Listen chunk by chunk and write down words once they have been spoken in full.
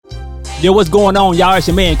Yo, what's going on, y'all? It's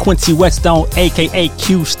your man Quincy Whetstone, aka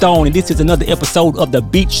Q Stone, and this is another episode of the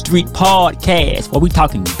Beat Street Podcast, where we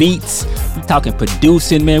talking beats, we talking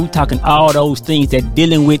producing, man, we talking all those things that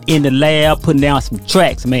dealing with in the lab, putting down some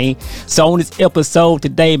tracks, man. So on this episode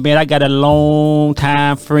today, man, I got a long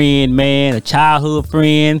time friend, man, a childhood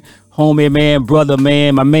friend, homie, man, brother,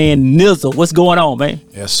 man, my man NIZZLE. What's going on, man?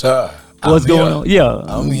 Yes, sir. What's going on? Yeah,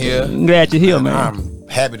 I'm here. I'm glad you're here, man. I'm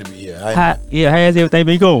happy to be here. How's everything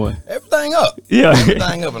been going? Everything up. Yeah.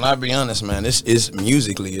 Everything up. And I'll be honest, man, this is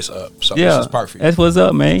musically it's up. So Yeah, this is perfect. that's what's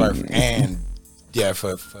up, man. Perfect. And yeah,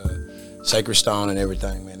 for Sacred Stone and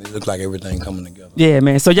everything, man, it looks like everything coming together. Yeah,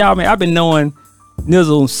 man. So y'all, man, I've been knowing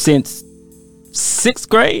NIZZLE since 6th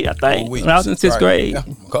grade, I think. When I was in 6th grade. Yeah,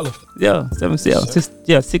 color. Yeah, 6th,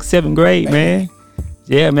 7th grade, man.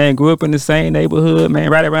 Yeah, man. Grew up in the same neighborhood, man.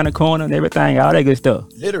 Right around the corner and everything, all that good stuff.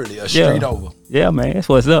 Literally a street over. Yeah, man. That's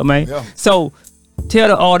what's up, man. Yeah. So tell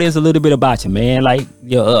the audience a little bit about you, man. Like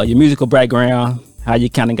your musical background, how you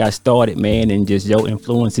kind of got started, man, and just your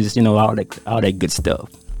influences, you know, all that good stuff.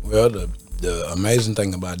 Well, the amazing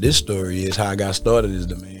thing about this story is how I got started is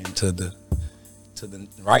the man to the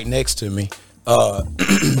right next to me.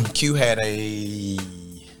 Q had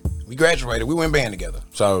we graduated. We went band together.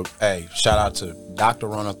 So, hey, shout out to Dr.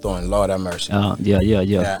 Ronald Thornton. Lord have mercy.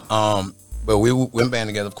 Yeah. But we went band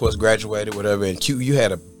together, of course, graduated, whatever. And Q, you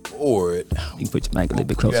had a board. You can put your mic a little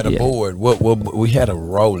bit closer. You had a board. What we had a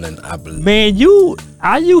rolling, I believe. Man,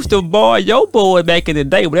 I used to borrow your board back in the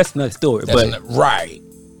day, but that's another story. Right.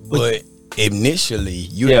 But initially,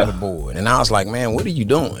 you had a board. And I was like, man, what are you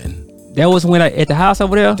doing? That was when at the house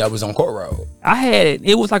over there? That was on Court Road. I had it.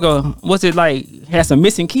 It was like had some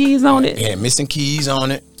missing keys on it? It had missing keys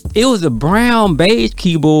on it. It was a brown beige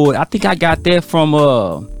keyboard. I think I got that from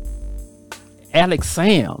Alex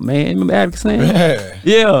Sam, man. Remember Alex Sam?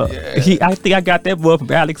 Yeah. I think I got that boy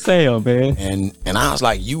from Alex Sam, man. And I was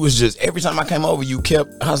like, you was just, every time I came over,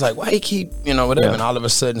 I was like, why you keep, whatever. Yeah. And all of a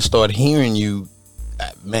sudden started hearing you.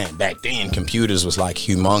 Man, back then computers was like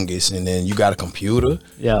humongous, and then you got a computer.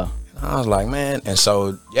 Yeah. I was like, man, and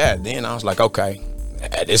so then I was like, okay,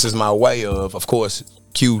 this is my way of course,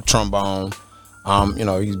 Q trombone,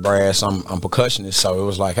 he's brass, I'm percussionist, so it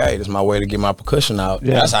was like, hey, this is my way to get my percussion out.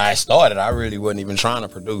 Yeah. That's how I started. I really wasn't even trying to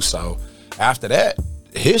produce. So after that,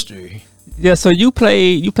 history. Yeah. So you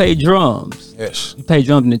played drums. Yes. You played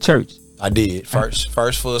drums in the church. I did first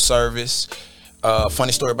full service.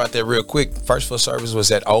 Funny story about that real quick. First full service was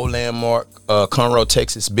at Old Landmark, Conroe,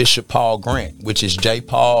 Texas, Bishop Paul Grant, which is J.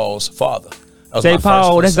 Paul's father. J.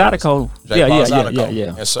 Paul, that's Zydeco.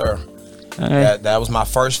 Yeah. Yes, sir. That was my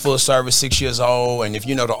first full service, 6 years old. And if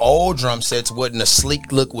you know, the old drum sets wasn't a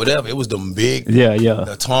sleek look, whatever. It was them big. Yeah.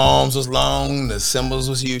 The toms was long, the cymbals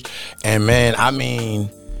was huge. And man, I mean,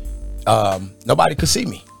 nobody could see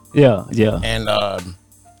me. Yeah. And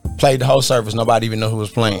played the whole service. Nobody even knew who was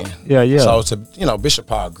playing. Yeah. So to Bishop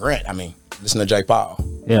Paul Grant, I mean, listen to J. Paul.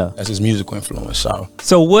 Yeah, that's his musical influence.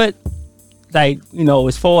 So what, like,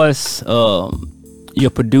 as far as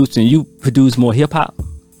you're producing, you produce more hip hop.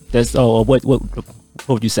 That's what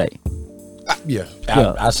would you say?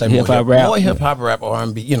 I say hip hop rap, more hip hop rap,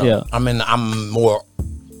 R&B. I'm more.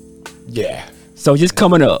 Yeah. So just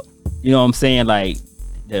coming up, you know what I'm saying, like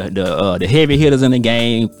the heavy hitters in the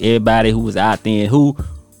game, everybody who was out there, who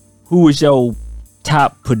was your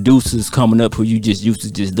top producers coming up who you just used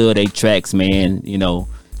to just love their tracks, man,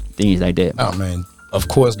 things like that? Oh, man. Of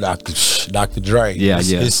course, Dr. Dre. Yeah.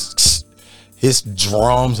 His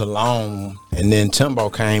drums alone, and then Timbo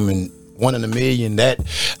came and 1 in a million. That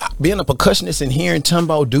being a percussionist and hearing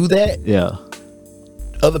Timbo do that,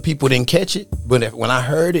 other people didn't catch it, but when I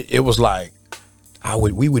heard it, it was like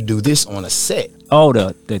we would do this on a set. Oh,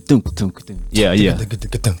 the yeah.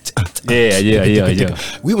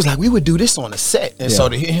 We was like, we would do this on a set, and so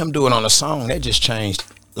to hear him do it on a song, that just changed.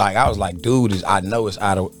 Like, I was like, dude, I know it's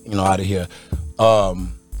out of here.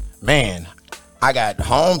 Man, I got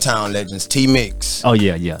hometown legends, T-Mix. Oh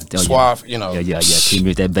yeah. Suave, Yeah.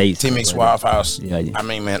 T-Mix, that bass. T-Mix, Suave House. Yeah. I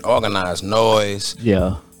mean, man, Organized Noise.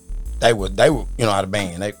 Yeah. They were out of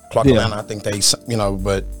band. They Clark Atlanta, I think they,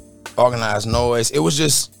 but Organized Noise. It was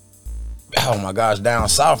just, oh my gosh, down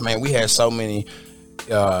south, man, we had so many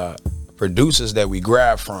producers that we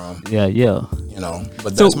grabbed from. Yeah.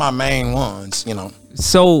 But that's my main ones.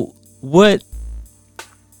 So what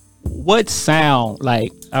sound,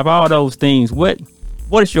 like, of all those things, what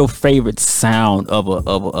is your favorite sound of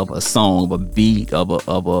a song, of a beat, of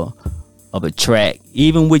a track,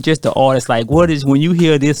 even with just the artist? Like, what is, when you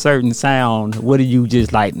hear this certain sound, what do you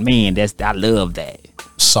just like, man, I love that?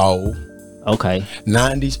 Soul. Okay.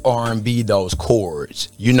 90s R&B, those chords,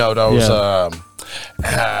 those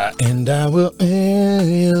And I will end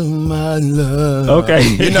you my love. Okay.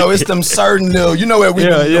 You know, it's them certain little, you know where we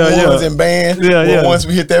the ones in band. Once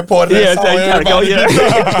we hit that part of that song, everybody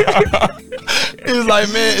it's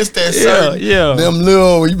like, man, it's that certain them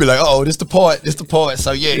little, you be like, oh, this the part.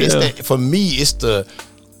 So it's that, for me, it's the,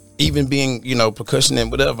 even being, you know, percussion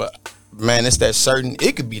and whatever, man, it's that certain,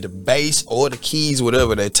 it could be the bass or the keys,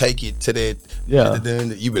 whatever, that take it to that,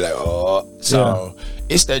 you be like, oh, so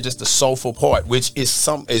it's that, just the soulful part, which is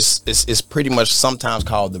it's pretty much sometimes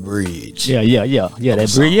called the bridge. That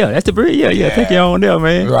bridge, that's the bridge, take you on there,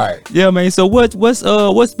 man. Right. Yeah, man. So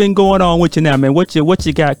what's been going on with you now, man? What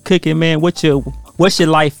you got cooking, man? What's your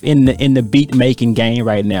life in the beat making game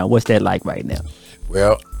right now? What's that like right now?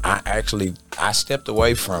 Well, I stepped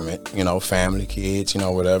away from it, you know, family, kids, you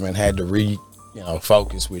know, whatever, and had to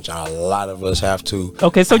focus, which a lot of us have to.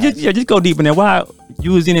 Okay, so just go deep in there. Why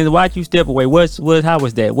you was in it? Why'd you step away? How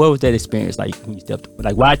was that? What was that experience like when you stepped?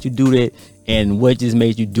 Like, why'd you do that, and what just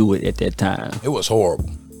made you do it at that time? It was horrible.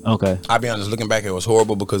 Okay, I'll be honest. Looking back, it was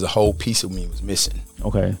horrible because a whole piece of me was missing.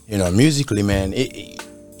 Okay, you know, musically, man.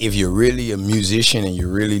 If you're really a musician and you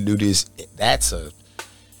really do this, that's a,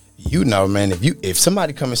 you know, man. If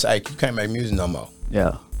somebody come and say, hey, you can't make music no more.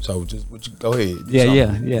 Yeah. So just go ahead.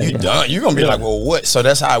 You done. You're gonna be like, well, what? So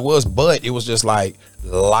that's how it was. But it was just like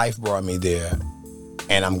life brought me there,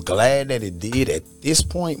 and I'm glad that it did at this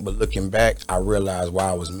point. But looking back, I realized why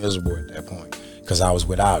I was miserable at that point, because I was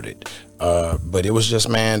without it. But it was just,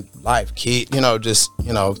 man, life, kid. You know, just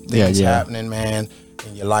things happening, man,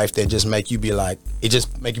 in your life that just make you be like, it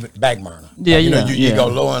just make you back burner. You go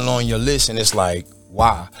low and low on your list, and it's like,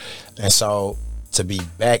 why? And so to be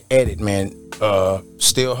back at it, man.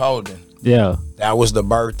 Still holding. Yeah. That was the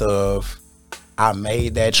birth of, I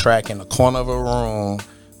made that track in the corner of a room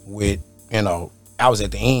with, you know, I was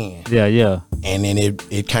at the end. Yeah. And then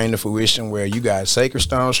it came to fruition where you got Sacred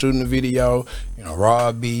Stone shooting the video, you know,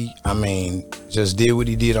 Rob B, I mean, just did what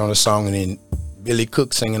he did on the song, and then Billy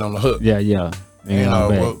Cook singing on the hook. Yeah. You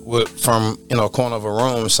know, from, you know, corner of a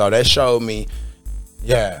room. So that showed me,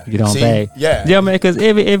 get on back. Yeah, man. Because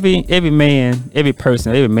every man, every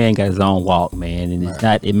man got his own walk, man, and it's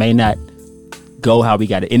not. It may not go how we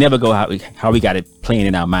got it. It never go how we got it playing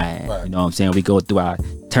in our mind. Right. You know what I'm saying? We go through our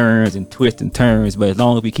turns and twists and turns, but as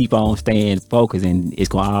long as we keep on staying focused, and it's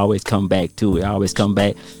gonna always come back to it. Always come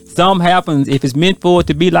back. Something happens if it's meant for it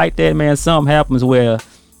to be like that, man. Something happens where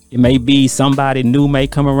it may be somebody new may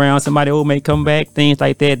come around, somebody old may come back, things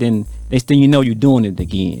like that. Then next thing you know, you're doing it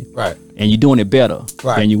again. Right. And you're doing it better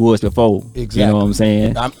than you was before. Exactly. You know what I'm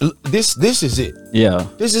saying? This is it. Yeah.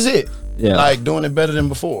 This is it. Yeah. Like doing it better than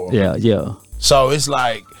before. Yeah. So it's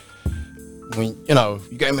like, when, you know,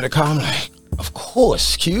 you gave me the call, I'm like, of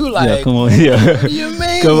course, Q. Like, come on. Yeah. What do you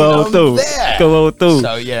mean? Come on through. Come on through.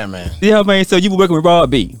 So yeah, man. Yeah, man. So you were working with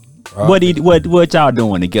Rob B. What y'all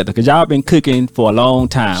doing together? Because y'all been cooking for a long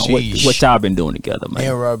time. What y'all been doing together, man? Me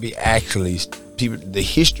and Robbie, actually, the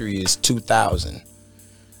history is 2000.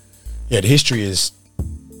 Yeah, the history is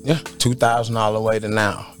 2000 all the way to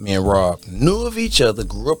now. Me and Rob knew of each other,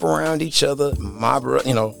 grew up around each other. My brother,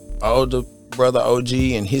 you know, older brother OG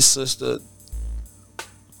and his sister,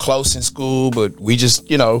 close in school, but we just,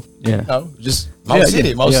 just Mo City,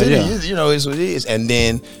 you know, is what it is. And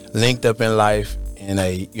then linked up in life in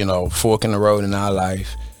a, fork in the road in our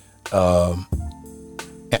life. I'll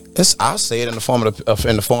say it in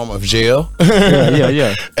the form of jail.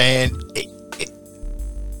 Yeah. And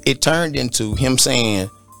it turned into him saying,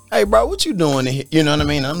 hey, bro, what you doing here? You know what I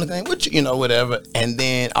mean? I'm thinking, whatever. And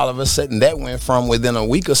then all of a sudden that went from within a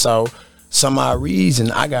week or so, some odd reason,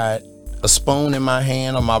 I got a spoon in my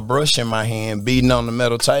hand or my brush in my hand, beating on the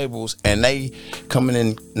metal tables, and they coming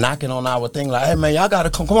in, knocking on our thing like, hey, man, y'all gotta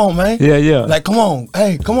come on, man. Yeah. Like, come on,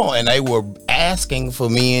 hey, come on. And they were asking for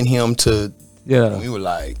me and him to, and we were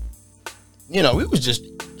like, we was just,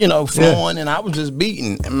 flowing, and I was just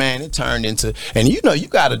beating. And man, it turned into, and you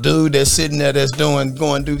got a dude that's sitting there that's doing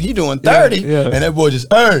 30, and that boy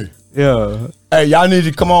just, hey, y'all need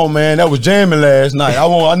to come on, man. That was jamming last night.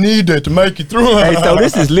 I need that to make it through. Hey, so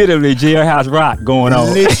this is literally jailhouse rock going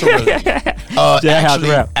on. Literally. Jailhouse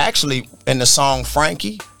rap. Actually, in the song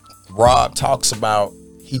Frankie, Rob talks about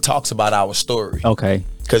our story. Okay.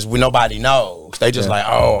 Because nobody knows. They just like,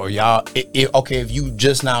 oh, y'all, okay, if you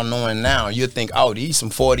just now knowing now, you think, oh, these some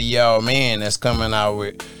 40-year-old men that's coming out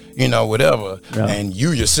with, whatever. Yeah. And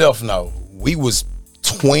you yourself know, we was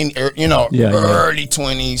 20, early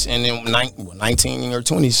 20s, and then 19 or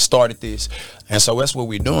 20s started this. And so that's what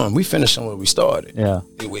we're doing. We finishing what we started. Yeah.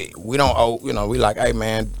 We don't owe, we like, hey,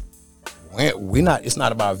 man, we not, it's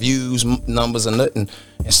not about views, numbers, or nothing.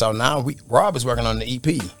 And so now Rob is working on the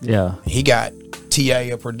EP. Yeah. He got TA,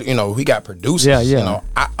 you know, we got producers. Yeah, yeah. You know,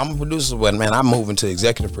 I'm a producer, but man, I'm moving to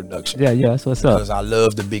executive production. Yeah, that's what's up. Because I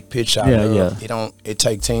love the big picture. It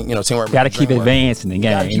take teamwork. Got to keep advancing the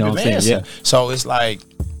game. You know what I'm saying? Yeah. So it's like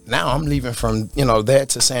now I'm leaving from that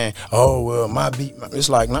to saying, oh well, my beat. It's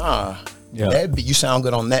like nah. Yeah. That beat, you sound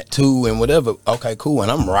good on that too, and whatever. Okay, cool. And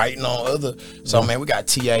I'm writing on other. So man, we got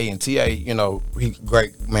TA, and TA, he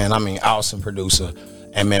great man. I mean, awesome producer.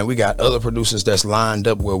 And man, we got other producers that's lined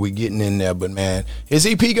up where we getting in there. But man, his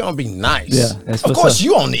EP gonna be nice. Yeah, that's of course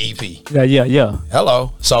you on the EP. Yeah.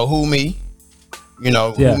 Hello. So who me?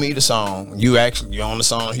 Who me the song. You on the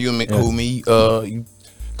song. Who me? You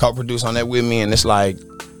co-produce on that with me, and it's like,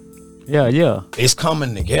 yeah, it's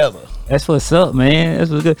coming together. That's what's up, man.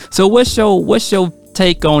 That's what's good. So what's your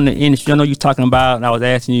take on the industry? I know you're talking about, and I was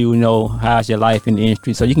asking you, how's your life in the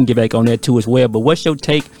industry? So you can get back on that too as well. But what's your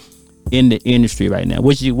take in the industry right now?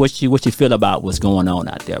 What you feel about what's going on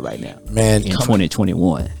out there right now, man? In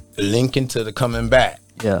 2021, linking to the coming back.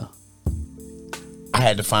 Yeah, I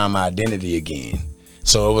had to find my identity again.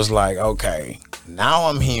 So it was like, okay, now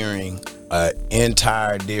I'm hearing an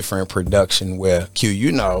entire different production where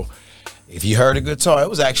if you heard a guitar, it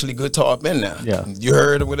was actually guitar up in there. Yeah. You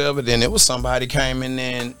heard or whatever, then it was somebody came in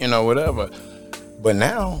there, whatever. But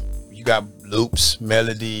now you got loops,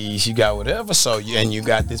 melodies, you got whatever. So you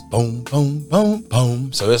got this boom, boom, boom,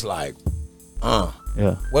 boom. So it's like,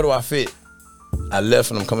 where do I fit? I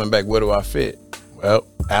left and I'm coming back. Where do I fit? Well,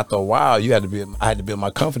 after a while, I had to build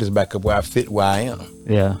my confidence back up where I fit, where I am.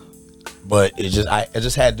 Yeah. But it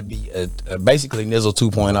just had to be basically NIZZLE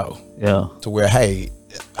 2.0. Yeah. To where, hey,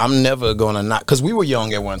 I'm never gonna not, because we were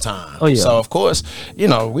young at one time. Oh yeah. So of course, we.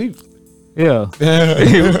 Yeah. You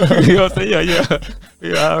know what I'm saying?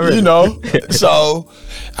 Yeah. Already. So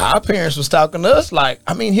our parents was talking to us like,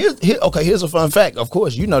 I mean, here's a fun fact. Of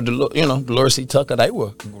course, Dolores C. Tucker, they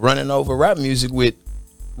were running over rap music with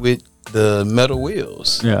the metal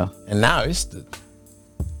wheels. Yeah. And now it's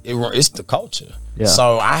the culture. Yeah.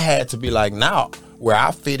 So I had to be like, now where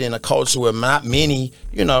I fit in a culture where not many,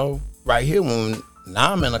 right here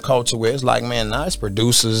now I'm in a culture where it's like, man, now it's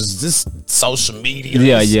producers, this social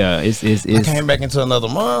media. Yeah. It's I came back into another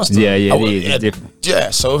monster. Yeah, it is. It's different.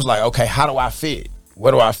 Yeah, so it's like, okay, how do I fit?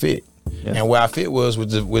 Where do I fit? Yeah. And where I fit was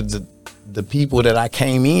with the people that I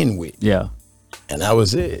came in with. Yeah. And that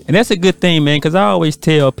was it. And that's a good thing, man, because I always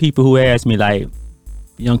tell people who ask me, like,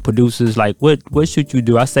 young producers, like, what should you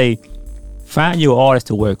do? I say, find your artist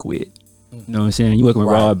to work with. You know what I'm saying? You working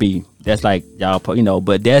with Raw B. That's like y'all,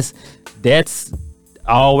 but that's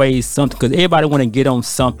always something, because everybody want to get on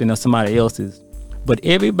something or somebody else's. But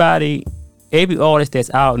every artist that's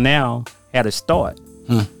out now had a start.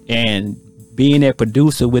 And being that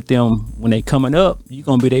producer with them when they coming up, you're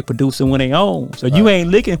going to be their producer when they own. So you ain't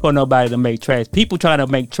looking for nobody to make tracks. People trying to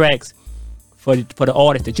make tracks for the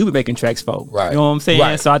artist that you be making tracks for. Right. You know what I'm saying?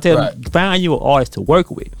 Right. So I tell them, find you an artist to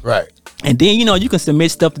work with. Right. And then, you can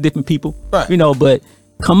submit stuff to different people. Right. But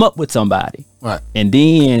come up with somebody. Right. And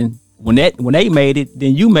then when they made it,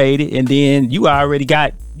 then you made it, and then you already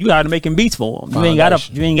making beats for them. You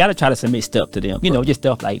ain't gotta try to submit stuff to them. Just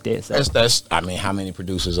stuff like that. So. That's. I mean, how many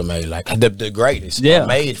producers are made like the greatest? Yeah. Are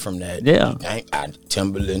made from that. Yeah.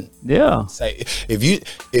 Timberland. Yeah. Say if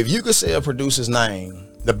you could say a producer's name,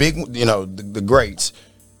 the big, the greats,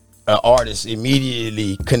 artist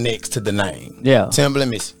immediately connects to the name. Yeah.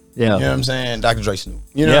 Timberland, Missy. Yeah. You know what I'm saying? Dr. Dre, Snoop.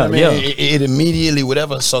 You know what I mean? Yeah. It immediately,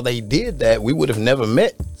 whatever. So they did that. We would have never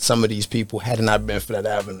met some of these people had it not been for that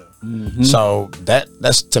avenue. Mm-hmm. So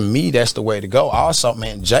that's to me, that's the way to go. Also,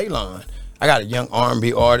 man, J-Lon. I got a young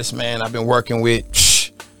R&B artist, man, I've been working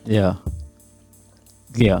with. Yeah.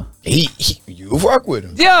 You've worked with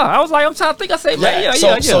him. Yeah. I was like, I'm trying to think. I say, man,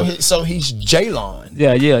 So he's J-Lon.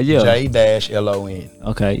 Yeah. J-Lon.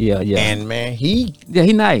 Okay. Yeah. And man, he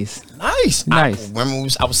nice. Nice. I remember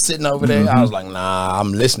I was sitting over there. I was like, nah,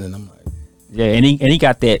 I'm listening. I'm like, yeah, and he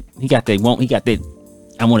got that.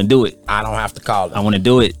 I want to do it. I don't have to call him. I want to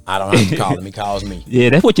do it. I don't have to call him. He calls me. Yeah,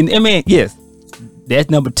 that's what you. I mean, yes, that's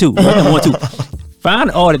number two. Number 1, 2. Find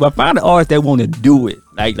an artist, but find an artist that want to do it.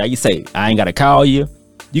 Like you say, I ain't gotta call you.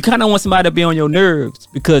 You kind of want somebody to be on your nerves,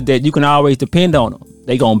 because that you can always depend on them.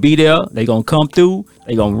 They gonna be there. They gonna come through.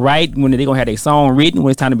 They gonna write when they gonna have their song written.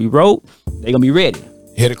 When it's time to be wrote, they gonna be ready.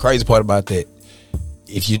 Here's the crazy part about that.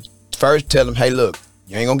 If you first tell them, hey, look,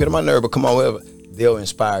 you ain't gonna get on my nerve, but come on, whatever, they'll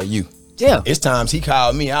inspire you. Yeah. It's times he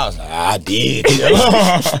called me, I was like, I did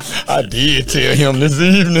tell him this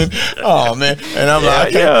evening. Oh man. And I'm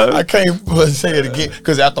like, I can't say it again.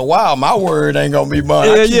 Cause after a while, my word ain't gonna be mine.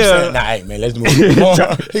 I keep saying, nah, hey man, let's move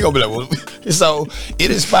on. He gonna be like, well, So it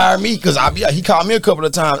inspired me because he called me a couple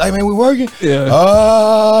of times. Hey man, we working? Yeah.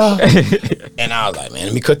 And I was like, man,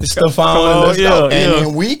 let me cut this stuff on. Let's go. And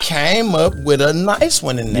then we came up with a nice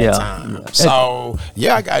one in that time. Yeah. So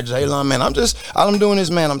yeah, I got J-Lon, man. All I'm doing is,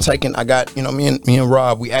 man, I got, me and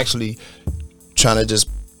Rob, we actually trying to just,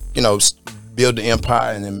 build the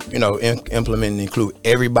empire and then, implement and include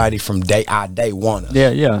everybody from day one.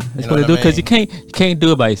 Yeah. That's what they do, because you can't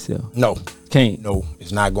do it by yourself. No. Can't. No,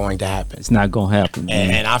 it's not going to happen. It's not going to happen.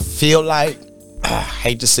 And I feel like, I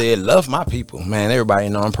hate to say it, love my people, man. Everybody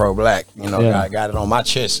know I'm pro-black. I got it on my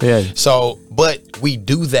chest. Yeah. So, but we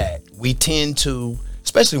do that. We tend to,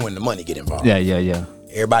 especially when the money get involved. Yeah.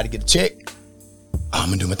 Everybody get a check. I'm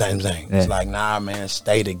gonna do my thing. Yeah. It's like, nah, man,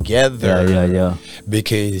 stay together. Yeah.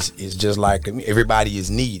 Because it's just like everybody is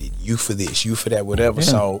needed. You for this, you for that, whatever. Yeah.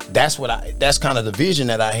 So that's kind of the vision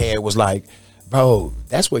that I had, was like, bro,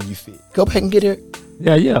 that's where you fit. Go back and get it.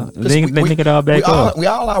 Yeah. They think it all back up. We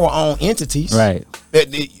all our own entities. Right.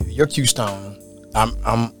 You're Q-Stone. I'm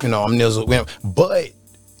NIZZLE. But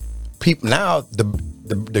people now,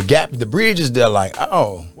 the gap, the bridges, they're like,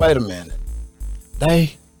 oh, wait a minute.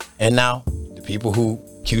 And now the people who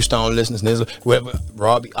Q-Stone listens, NIZZLE, whoever,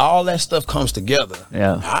 Robbie, all that stuff comes together.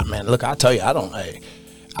 Yeah. Man, look, I tell you,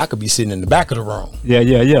 I could be sitting in the back of the room. Yeah.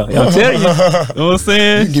 I'm telling you. You know what I'm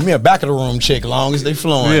saying? You can give me a back of the room check, long as they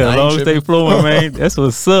flowing. Yeah, as long as they flowing, man. That's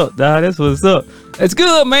what's up, dog. That's what's up. It's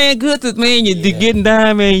good, man. Good to, man. You're getting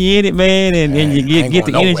down, man. You in it, man. And you get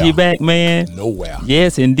the energy back, man. Nowhere.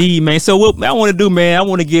 Yes, indeed, man. So what I want to do, man, I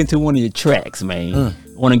want to get into one of your tracks, man. I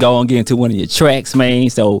want to go and get into one of your tracks, man.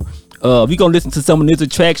 So we going to listen to some of NIZZLE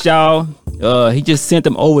tracks, y'all. He just sent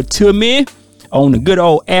them over to me on the good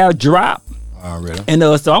old airdrop. Really? And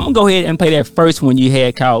so I'm gonna go ahead and play that first one you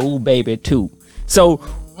had called "Ooh Baby" 2. So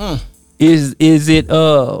is it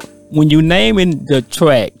when you naming the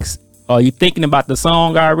tracks, are you thinking about the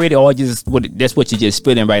song already, or just that's what you just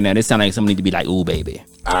spitting right now? This sounds like something need to be like "Ooh Baby."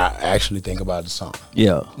 I actually think about the song.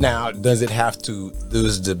 Yeah. Now, does the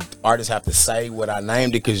artist have to say what I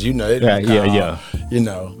named it? Because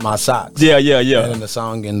my socks. Yeah. And then the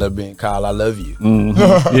song ended up being called "I Love You."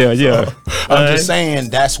 Mm-hmm. Yeah. I'm just saying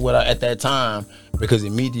that's what at that time, because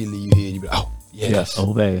immediately you be like, oh yes.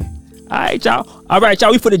 Oh baby. All right,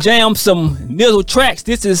 y'all. We for the jam some NIZZLE tracks.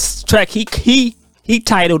 This is track he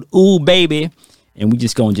titled "Ooh Baby," and we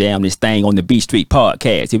just gonna jam this thing on the Beat Street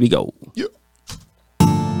Podcast. Here we go. Yeah.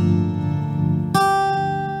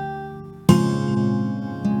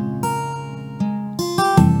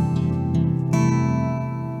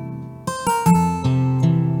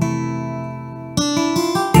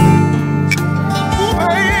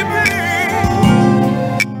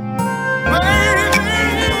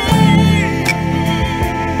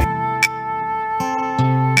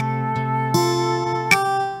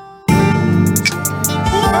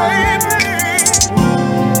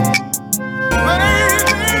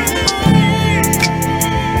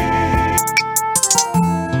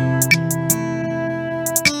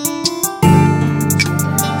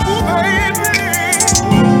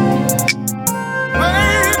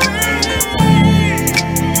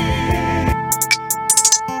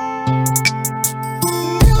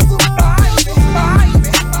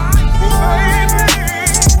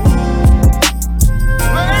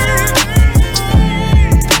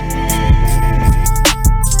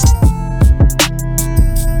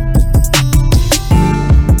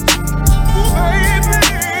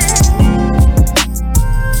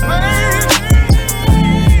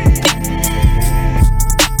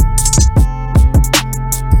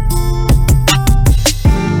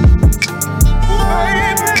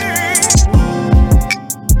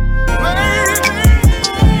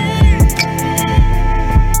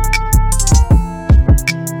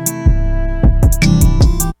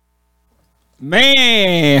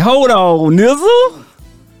 Man, hold on, NIZZLE.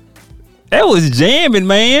 That was jamming,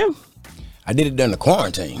 man. I did it during the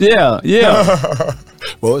quarantine. Yeah.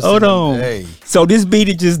 Well, hold on. Hey. So this beat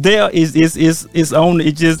is just there. It's on.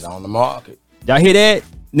 It's on the market. Y'all hear that?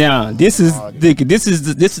 Now this is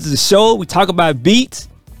the show. We talk about beats,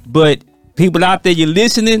 but people out there, you're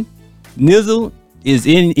listening. NIZZLE is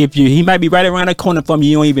in. He might be right around the corner from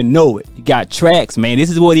you. You don't even know it. He got tracks, man. This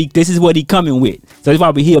is what he coming with. So that's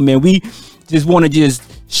why we here, man. We just want to just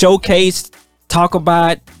showcase, talk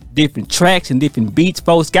about different tracks and different beats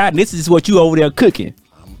folks got. And this is what you over there cooking.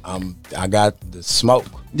 I got the smoke.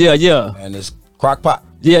 Yeah. And it's crockpot.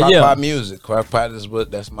 Crockpot music. Crockpot is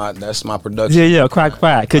that's my production. Yeah,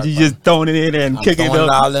 crockpot. Cause you just throwing it in there and cooking it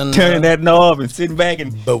up, turning that knob and sitting back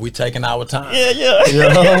But we taking our time.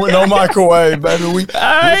 Yeah. With no microwave, baby. We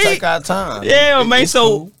take our time. Yeah, man. So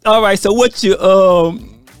cool. All right. So what you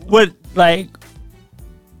like,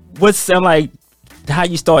 what sound like? How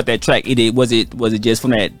you start that track? Was it just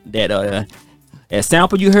from that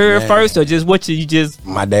sample you heard first, or just what you just?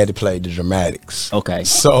 My daddy played the Dramatics. Okay.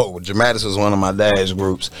 So Dramatics was one of my dad's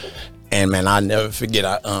groups, and man, I never forget.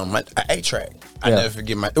 My 8-track. I never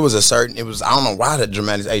forget I don't know why the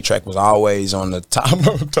Dramatics 8-track was always on the top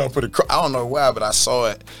of the. I don't know why, but I saw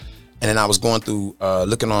it, and then I was going through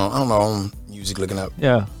looking on music, looking up.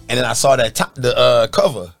 Yeah. And then I saw the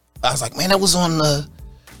cover. I was like, man, that was on the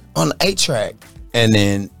 8-track, and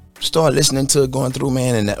then started listening to it, going through,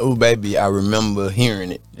 man, and that "Ooh Baby," I remember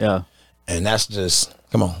hearing it. Yeah. And that's just,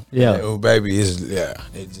 come on. Yeah. "Ooh Baby" is, it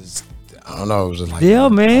just, I don't know, it was just like, yeah,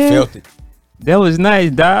 man. I felt it. That was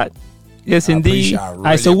nice, Doc. Yes, indeed. I really all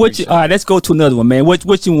right, so all right, let's go to another one, man.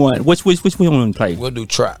 What you want? Which one you want to play? We'll do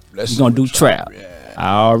trap. We're gonna do trap. Yeah.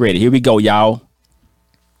 Already. Here we go, y'all.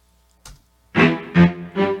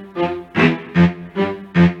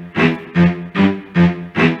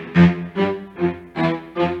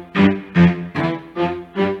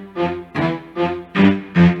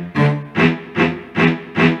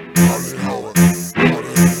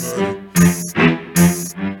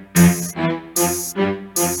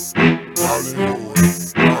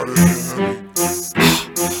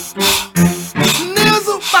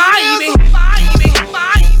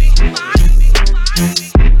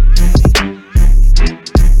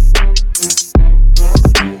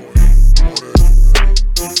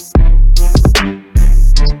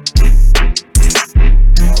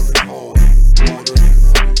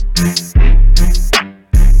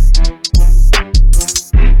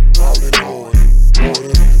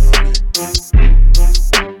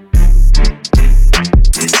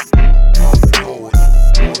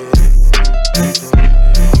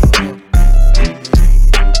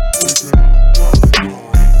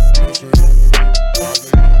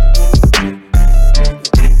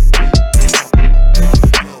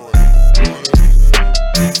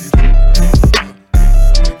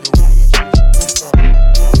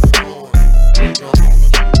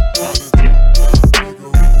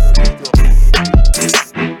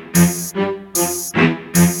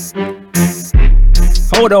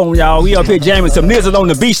 Hold on, y'all. We up here jamming some NIZZLE on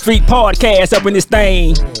the Beat Street Podcast up in this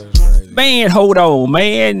thing. Man, hold on,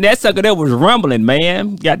 man. That sucker there was rumbling,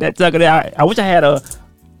 man. Got that sucker there. I wish I had a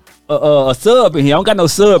sub in here. I don't got no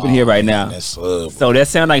sub in here right now. That sub. So that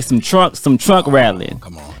sound like some trunk rattling.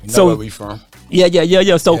 Come on. You know where we from?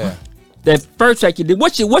 Yeah. So that first track you did,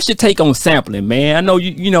 what's your take on sampling, man? I know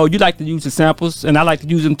you like to use the samples, and I like to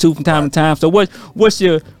use them too from time to time. So what's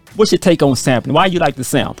your take on sampling? Why you like the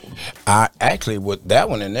sample? I actually, with that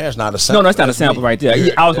one in there, it's not a sample. No, that's not a sample right there.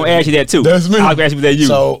 Yeah, I was gonna ask you that too. That's me. I was gonna ask you that you.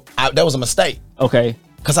 So that was a mistake. Okay.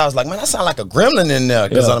 Cause I was like, man, that sound like a gremlin in there.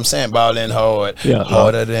 Cause what I'm saying, ballin' hard,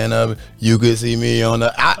 harder than you could see me on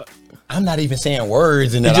the. I'm not even saying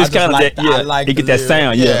words in that. Just kind of like that, I like you get that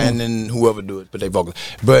sound, and then whoever do it, but they vocal.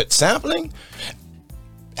 But sampling,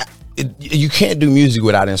 you can't do music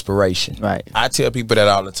without inspiration. Right. I tell people that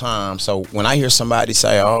all the time. So when I hear somebody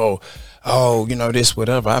say, oh, this,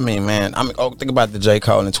 whatever. I mean, man, think about the J.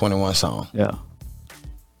 Cole and 21 song. Yeah.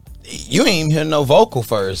 You ain't even hear no vocal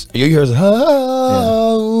first. You hear,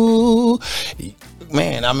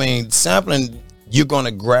 man, I mean, sampling, you're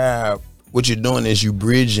gonna grab. What you're doing is you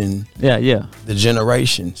bridging the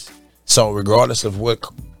generations. So regardless of what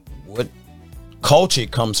culture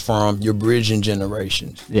it comes from, you're bridging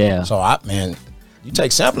generations. Yeah. So you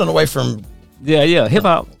take sampling away from hip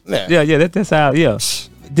hop. That's how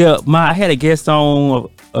I had a guest on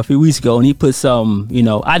a few weeks ago, and he put some,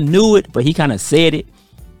 I knew it, but he kind of said it,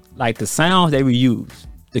 like the sounds they reuse,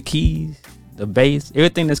 the keys, the bass,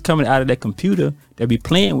 everything that's coming out of that computer they be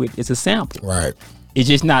playing with, it's a sample. Right. It's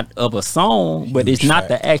just not of a song, but it's not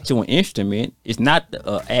the actual instrument. It's not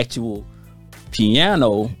the actual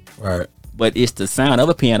piano. Right. But it's the sound of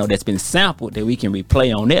a piano that's been sampled that we can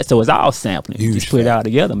replay on that. So it's all sampling. Just put it all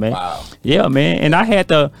together, man. Wow. Yeah, man. And I had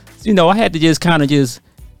to, just kind of just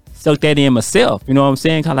suck that in myself. You know what I'm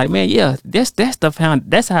saying? Kind of like, man, yeah, that's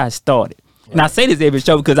how it started. Right. And I say this every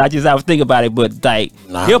show because I was thinking about it, but like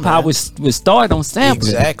hip hop was started on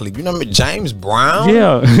sampling. Exactly. You know what I mean? James Brown.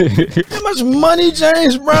 Yeah. How much money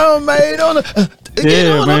James Brown made on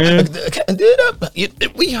man.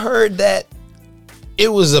 We heard that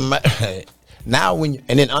it was now and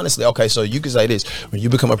then honestly, okay, so you can say this: when you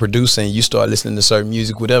become a producer and you start listening to certain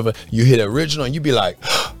music, whatever, you hit original and you be like,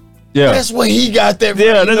 yeah, that's where he got that.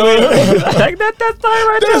 Yeah, like that's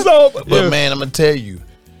right there. That's all. But man, I'm gonna tell you,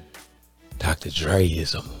 Dr. Dre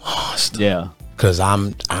is a monster. Yeah. Cause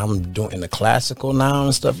I'm doing the classical now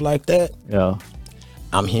and stuff like that. Yeah.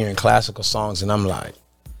 I'm hearing classical songs and I'm like,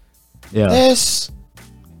 yeah, this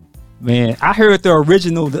Man, I heard the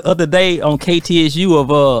original the other day on KTSU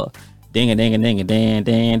of ding a ding a ding a dan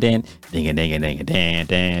dan dan ding a ding a ding a dan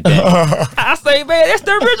dan dan. I say, man, that's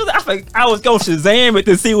the original. I was gonna Shazam it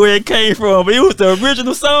to see where it came from, but it was the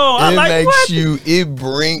original song. I like what?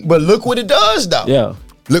 But look what it does though. Yeah.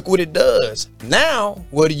 Look what it does. Now,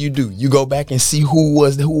 what do? You go back and see who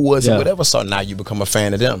was it, whatever. So now you become a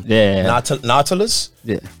fan of them. Yeah. Nautilus.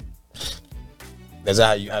 Yeah. That's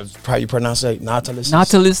how you pronounce it. Nautilus.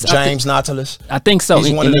 Nautilus. James Nautilus. I think so.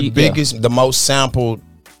 He's one of the biggest, the most sampled.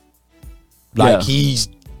 Like he's.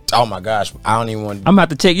 Oh my gosh! I don't even want. I'm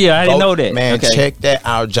about to check. Yeah, I didn't know that. Man, okay. check that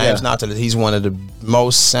out. James Nautilus. He's one of the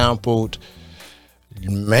most sampled.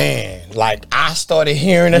 Man, like I started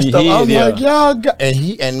hearing that stuff. I'm like, y'all,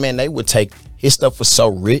 and man, they would take his stuff was so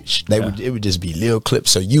rich. It would just be little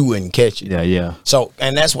clips, so you wouldn't catch it. Yeah. So,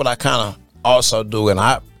 and that's what I kind of also do. And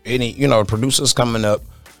any producers coming up,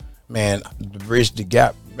 man, bridge the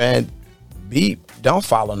gap, man. Don't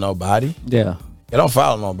follow nobody. Yeah. You don't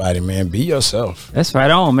follow nobody, man. Be yourself. That's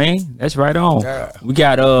right on, man. That's right on. Yeah. We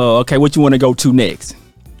got okay. What you want to go to next?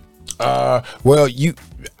 Well, you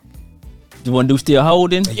want to do Still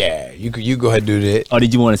Holding? Yeah, you go ahead and do that. Or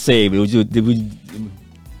did you want to save it? Did we?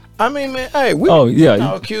 I mean, man, hey,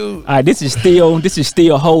 cute. All right, this is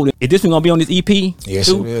Still Holding. Is this one gonna be on this EP? Yes,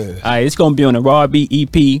 too? It is. All right, it's gonna be on the Raw Beat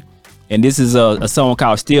EP, and this is a song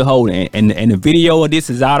called Still Holding, and the video of this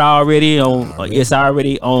is out already on. It's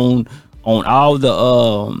already on all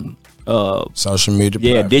the social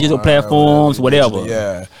media, digital platforms, whatever.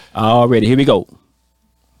 Yeah, already. Here we go.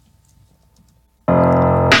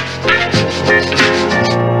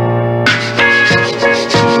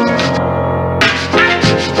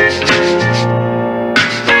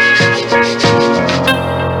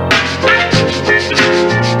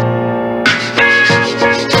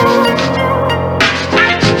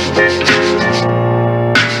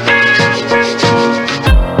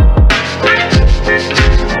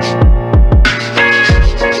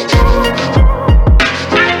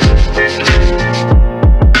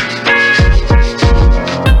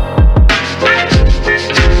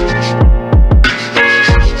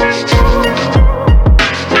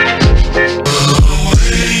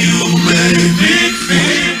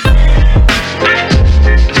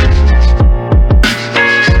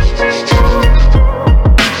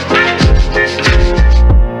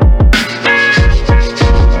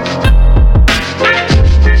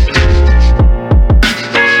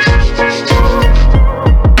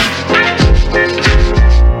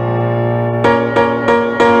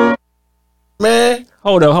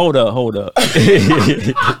 Hold up.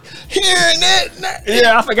 Hearing that?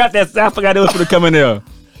 Yeah, I forgot that. I forgot it was going to come in there.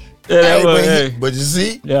 Yeah, but you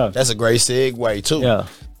see, that's a great segue too. Yeah,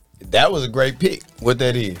 that was a great pick. What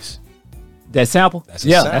that is? That sample?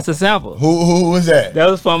 That's a sample. Who was that? That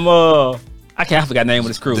was from I forgot the name of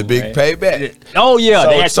this crew. The Big Payback. Oh yeah,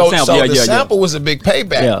 the actual sample. So the sample was a Big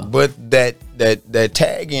Payback. Yeah. But that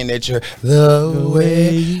tag in that you're the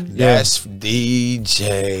way. That's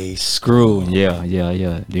DJ Screw. Yeah.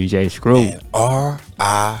 DJ Screw. And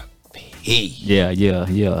R.I.P. Yeah.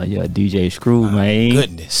 DJ Screw, man.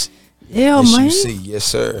 Goodness. Yeah, man. Yes,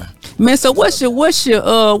 sir. Man, so what's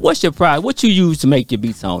your prize? What you use to make your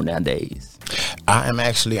beats on nowadays? I'm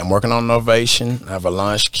working on Novation. I have a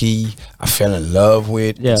launch key I fell in love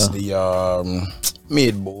with. Yeah. It's the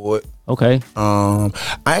mid board. Okay. I'll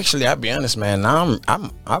be honest, man. Now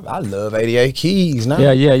I love 88 keys now.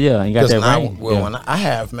 Yeah. You got that right. Well, when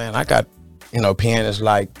I got pianists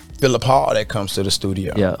like Philip Hall that comes to the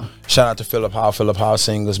studio. Yeah. Shout out to Philip Hall. Philip Hall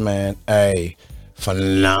singles, man. Hey,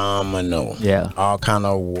 phenomenal. Yeah. All kind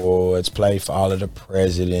of awards. Play for all of the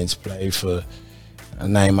presidents. Play for a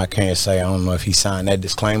name I can't say. I don't know if he signed that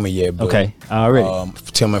disclaimer yet. But, okay. Already.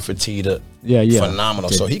 Tillman Fertitta. Yeah. Phenomenal.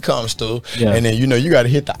 Okay. So he comes through, and then you got to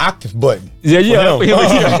hit the octave button. Yeah.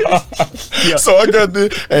 So I got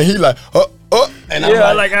this, and he like, and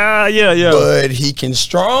I'm like, yeah. But he can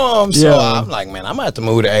strum, so I'm like, man, I'm gonna have to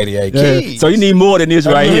move to 88 keys. So you need more than this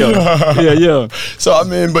right here. Yeah. So I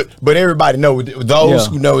mean, but everybody know those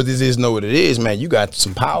who know what this is know what it is, man. You got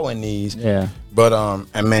some power in these. Yeah. But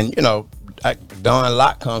and man, Don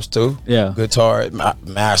Locke comes through. Yeah. Guitar,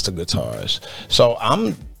 master guitars. So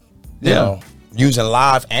I'm, using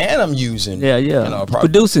live, and I'm using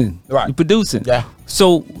producing. Right. You're producing. Yeah.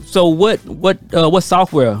 So what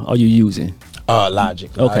software are you using? Logic.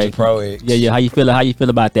 Okay. Logic Pro X. Yeah. How you feel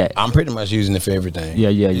about that? I'm pretty much using it for everything.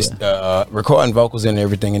 Yeah. Recording vocals and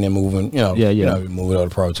everything, and then moving. Moving over to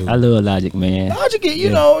Pro Tools. I love Logic, man. Logic,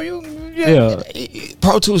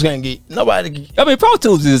 Pro Tools can't get nobody. I mean, Pro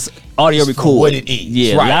Tools is audio recording. What it is.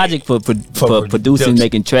 Yeah. Right. Logic for producing,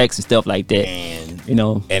 making tracks and stuff like that. You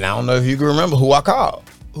know. And I don't know if you can remember who I called.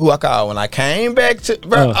 When I came back to,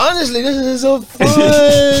 bro, honestly, this is a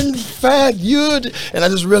fun fact. And I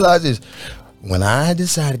just realized this. When I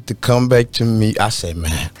decided to come back to me, I said,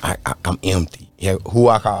 man, I'm empty. Yeah, who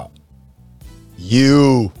I called?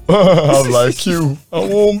 You. I was like, you. I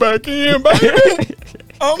want back in, baby.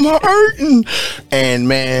 I'm hurting. And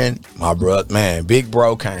man, big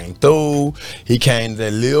bro came through. He came to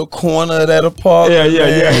that little corner of that apartment.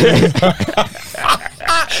 Yeah.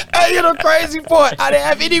 Hey, you know, crazy part, I didn't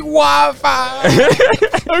have any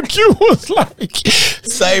Wi-Fi. Q was like,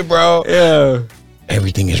 say, bro. Yeah.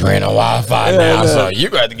 Everything is ran on Wi-Fi now, so you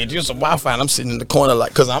got to get you some Wi-Fi. And I'm sitting in the corner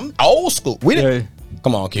like, cause I'm old school. We didn't.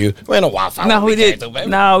 Come on, Q. We ain't no Wi-Fi. No, we didn't.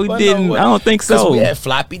 No, we didn't. I don't think so. We had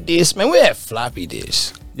floppy disks, man. We had floppy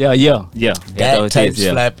disks. Yeah. That tapes,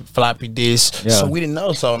 floppy disks. Yeah. So we didn't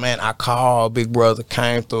know. So man, I called Big Brother,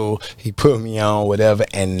 came through. He put me on, whatever.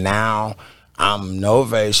 And now I'm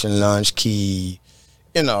Novation, Lunch Key.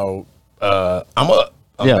 You know, I'm up.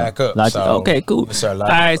 I'm back up. Okay, cool. Yes, sir, all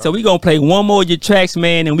right, so we gonna play one more of your tracks,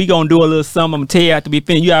 man, and we gonna do a little something. I'm gonna tell you after we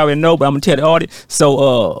finish. You already know, but I'm gonna tell the audience.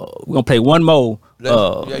 So we're gonna play one more.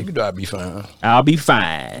 Yeah, you can do. I'll be fine. I'll be fine.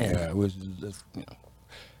 Yeah,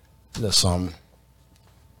 let's something.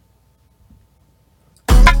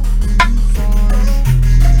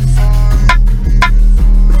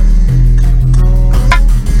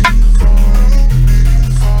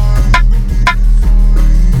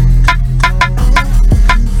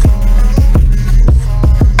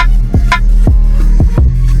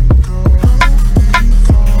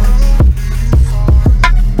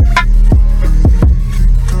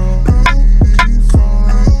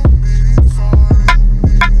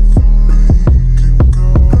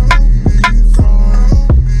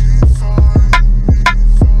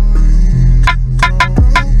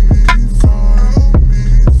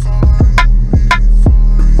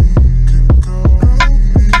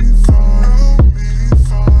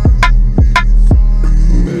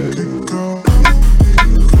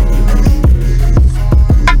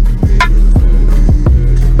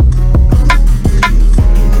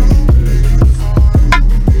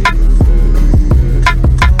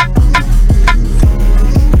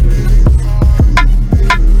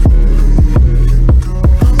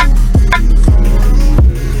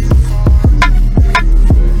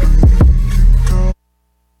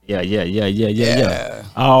 Yeah.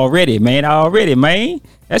 Already, man.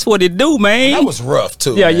 That's what it do, man. That was rough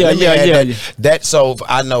too. Yeah. That so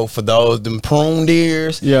I know for those them pruned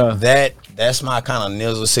ears. Yeah. That's my kind of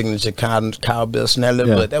NIZZLE signature cowbell sneller,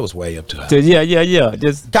 but that was way up too high. Yeah.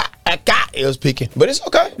 Just it was peaking, but it's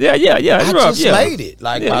okay. Yeah. I just made it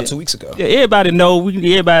like about 2 weeks ago. Yeah, everybody know.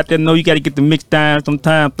 Everybody out there know you got to get the mix down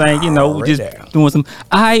sometime. Thing, you know, we just doing some.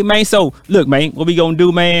 All right, man. So look, man, what we gonna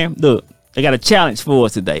do, man? Look, they got a challenge for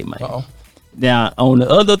us today, man. Uh-oh. Now, on the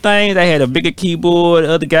other things, I had a bigger keyboard.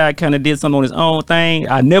 The other guy kind of did something on his own thing.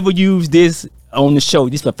 I never used this on the show.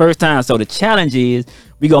 This is the first time. So the challenge is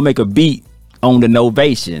we gonna make a beat on the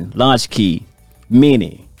Novation Launch Key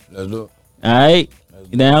Mini. Let's do it. All right.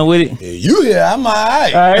 You down with it? Yeah, you here, I'm all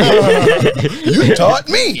right. All right. You taught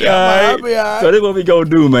me. I'll be all right. So this is what we gonna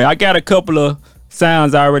do, man. I got a couple of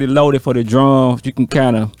sounds already loaded for the drums. You can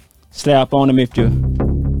kind of slap on them if you...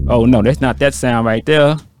 Oh, no, that's not that sound right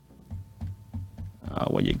there.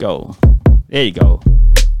 Where you go? There you go.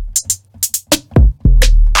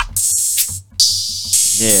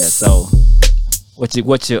 Yeah, so you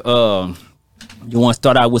want to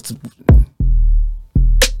start out with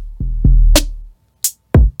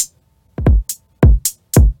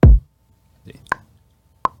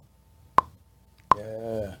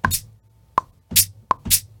yeah.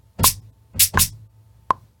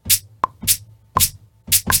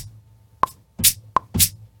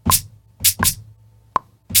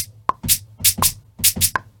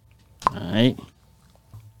 All right.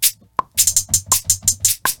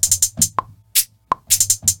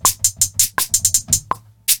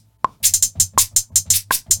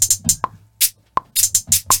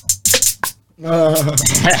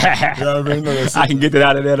 I can get that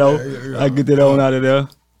out of there though. I can get that on out of there.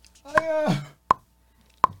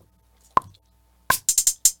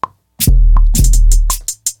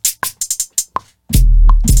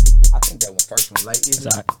 I think that one first one late,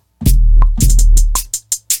 isn't it?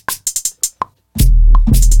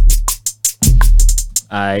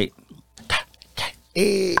 All right.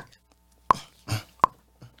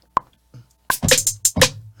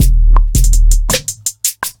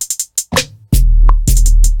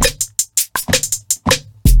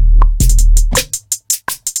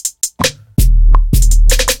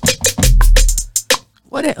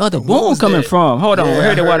 Where that other boom coming from? Hold on, I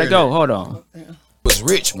heard it while to go. Hold on.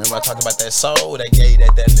 was rich. Remember I talked about that soul they gave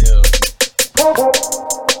that little.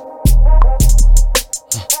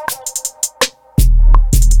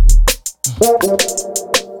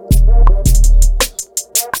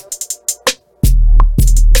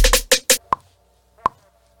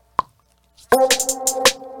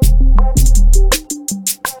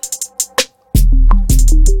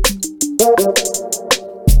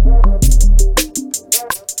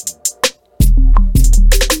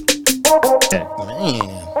 Man,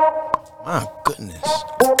 my goodness.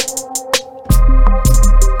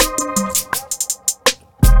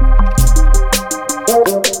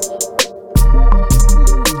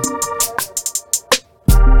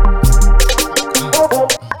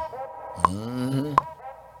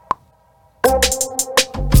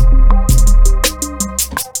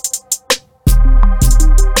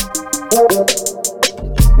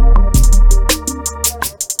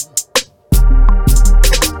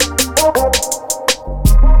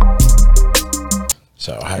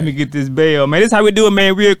 So Let me get this bell, man. This is how we do it,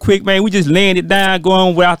 man, real quick, man. We just laying it down,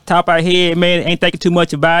 going right off the top of our head, man. Ain't thinking too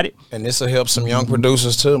much about it. And this will help some young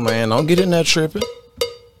producers too, man. Don't get in there tripping.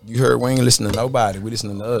 You heard we ain't listening to nobody. We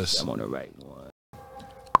listening to us. I'm on the right one.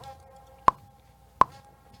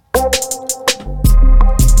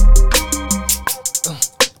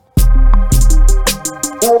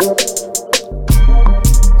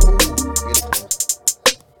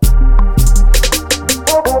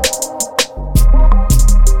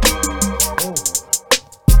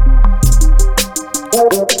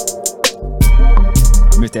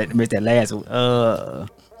 Missed that last one. I'm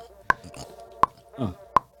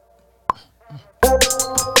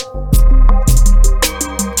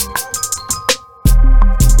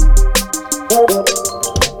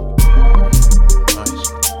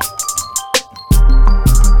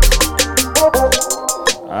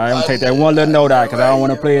gonna take that one little note out because I don't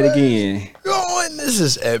want to play it again. Going, this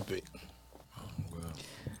is epic.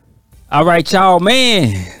 All right, y'all,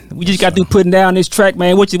 man. We just got through putting down this track,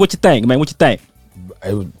 man. What you think, man? What you think?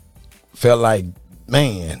 It felt like,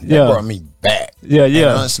 man, that brought me back. Yeah.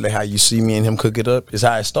 And honestly, how you see me and him cook it up is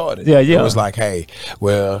how it started. Yeah. It was like, hey,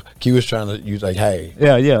 well, Q was trying to use like, hey,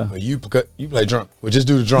 well, you play drum. Well, just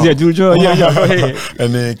do the drum. Yeah, do the drum. Yeah, go ahead.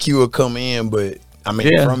 And then Q would come in, but I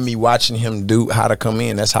mean, from me watching him do how to come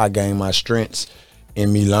in, that's how I gained my strengths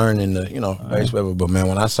in me learning the, bass whatever. But man,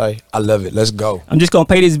 when I say I love it, let's go. I'm just gonna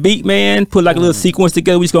play this beat, man. Put like a little sequence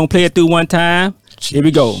together. We just gonna play it through one time. Here we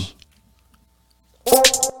go.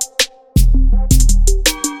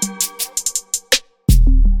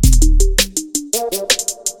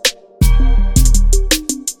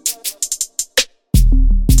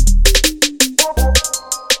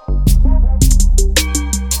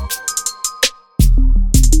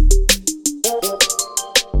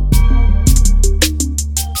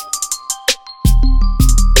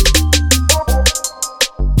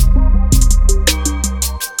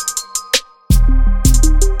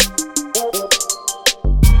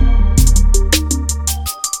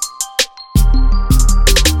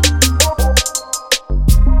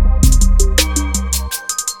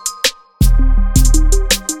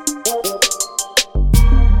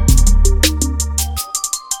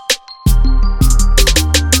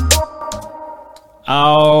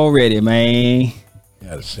 Already, man. You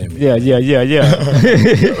gotta send me. Yeah.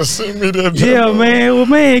 Gotta send me that. Yeah, man. Well,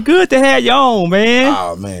 man, good to have you on, man.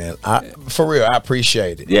 Oh man, for real, I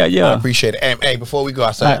appreciate it. Yeah. I appreciate it. And, hey, before we go,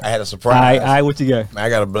 I had a surprise. All right, what you got? Man, I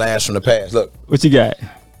got a blast from the past. Look, what you got?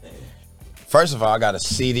 First of all, I got a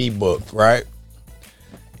CD book, right?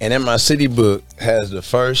 And in my CD book has the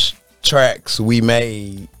first tracks we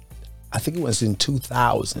made. I think it was in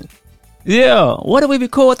 2000. Yeah. What did we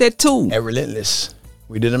record that to? At Relentless.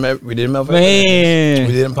 We did them. We did them. Man,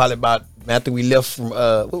 we did them probably about after we left from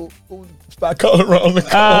by Colorado.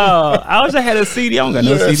 I wish I had a CD. I don't got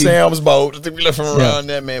no CD. Sam's boat. I think we left from around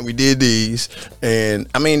there, man. We did these, and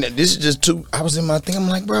I mean, this is just two. I was in my thing. I'm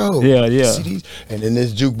like, bro, CDs. And then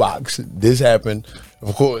this jukebox. This happened,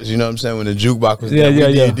 of course. You know what I'm saying? When the jukebox was there,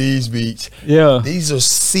 we did these beats. Yeah, these are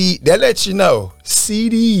that lets you know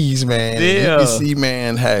CDs, man. Yeah, you can see,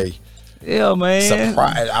 man. Hey. Yeah, man.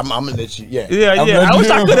 Surprise! I'm gonna let you. Yeah. I wish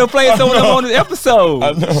I could have played some of them on the episode.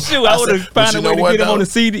 Shoot, I would have found a way to get them on the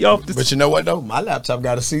CD off the. But you know what though? My laptop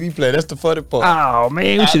got a CD player. That's the funny part. Oh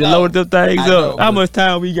man, we should have loaded them things up. How much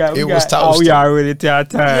time we got? It was toasted. Oh, we already time,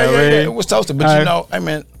 man. Yeah, it was toasted. But you know, hey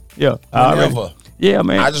man. Yeah. Whenever. Yeah,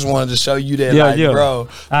 man. I just wanted to show you that, bro.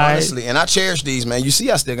 Honestly, and I cherish these, man. You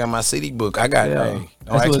see, I still got my CD book. I got. Hey,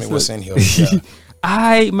 don't ask me what's in here. All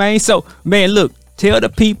right, man. So, man, look, tell the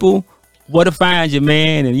people where to find you,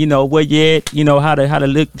 man, and you know where you at, you know how you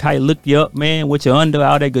look you up, man, what you under,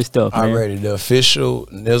 all that good stuff, man. Already the official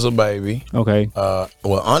NIZZLE baby. Okay.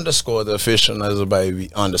 Underscore the official NIZZLE baby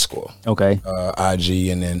underscore. Okay. IG,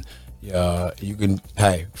 and then you can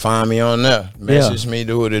find me on there. Message me,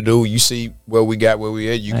 do what it do. You see where we at.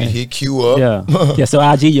 You can hit Q up. Yeah. So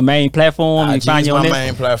IG your main platform. IG you find is you on my there?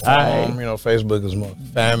 main platform. Right. You know, Facebook is my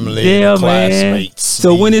family, classmates.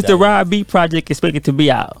 So when is the Rod B project expected to be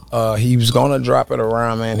out? He was gonna drop it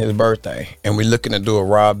around his birthday, and we're looking to do a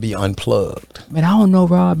Rod B unplugged. Man, I don't know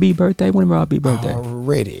Rod B birthday. When Rod B birthday?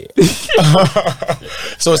 Already.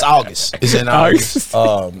 So it's August. It's in August.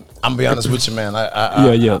 I'm gonna be honest with you, man.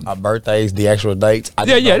 Our birthdays, the actual dates.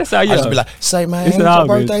 That's how I just be like, say, man, it's your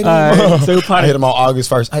birthday. So I hit him on August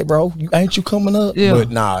 1st. Hey, bro, ain't you coming up? Yeah. But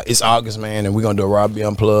nah, it's August, man, and we're gonna do a Rod B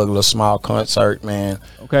unplugged, a little small concert, man.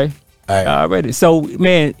 Okay. Hey. Already. So,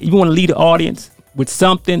 man, you want to lead the audience with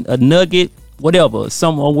something, a nugget, whatever,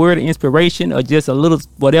 a word of inspiration, or just a little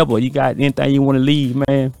whatever. You got anything you want to leave,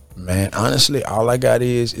 man? Man, honestly, all I got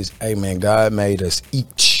is, hey, man, God made us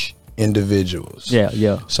each individuals.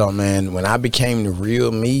 Yeah. So, man, when I became the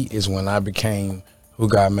real me is when I became who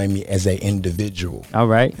God made me as an individual. All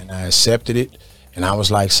right. And I accepted it, and I was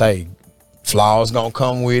like, say, flaws gonna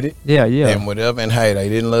come with it. Yeah. And whatever. And hey, they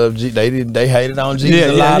didn't love Jesus. They hated on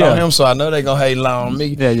Jesus a lot on him. So I know they gonna hate a lot on me.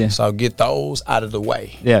 Yeah. So get those out of the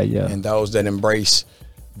way. Yeah. And those that embrace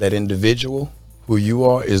that individual, who you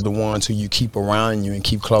are, is the ones who you keep around you and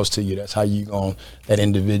keep close to you. That's how that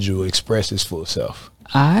individual express his full self.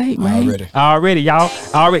 All right, man. Already,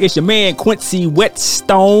 y'all. It's your man Quincy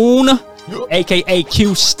Whetstone, aka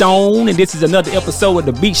Q Stone, and this is another episode of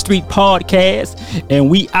the Beat Street Podcast, and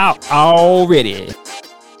we out already.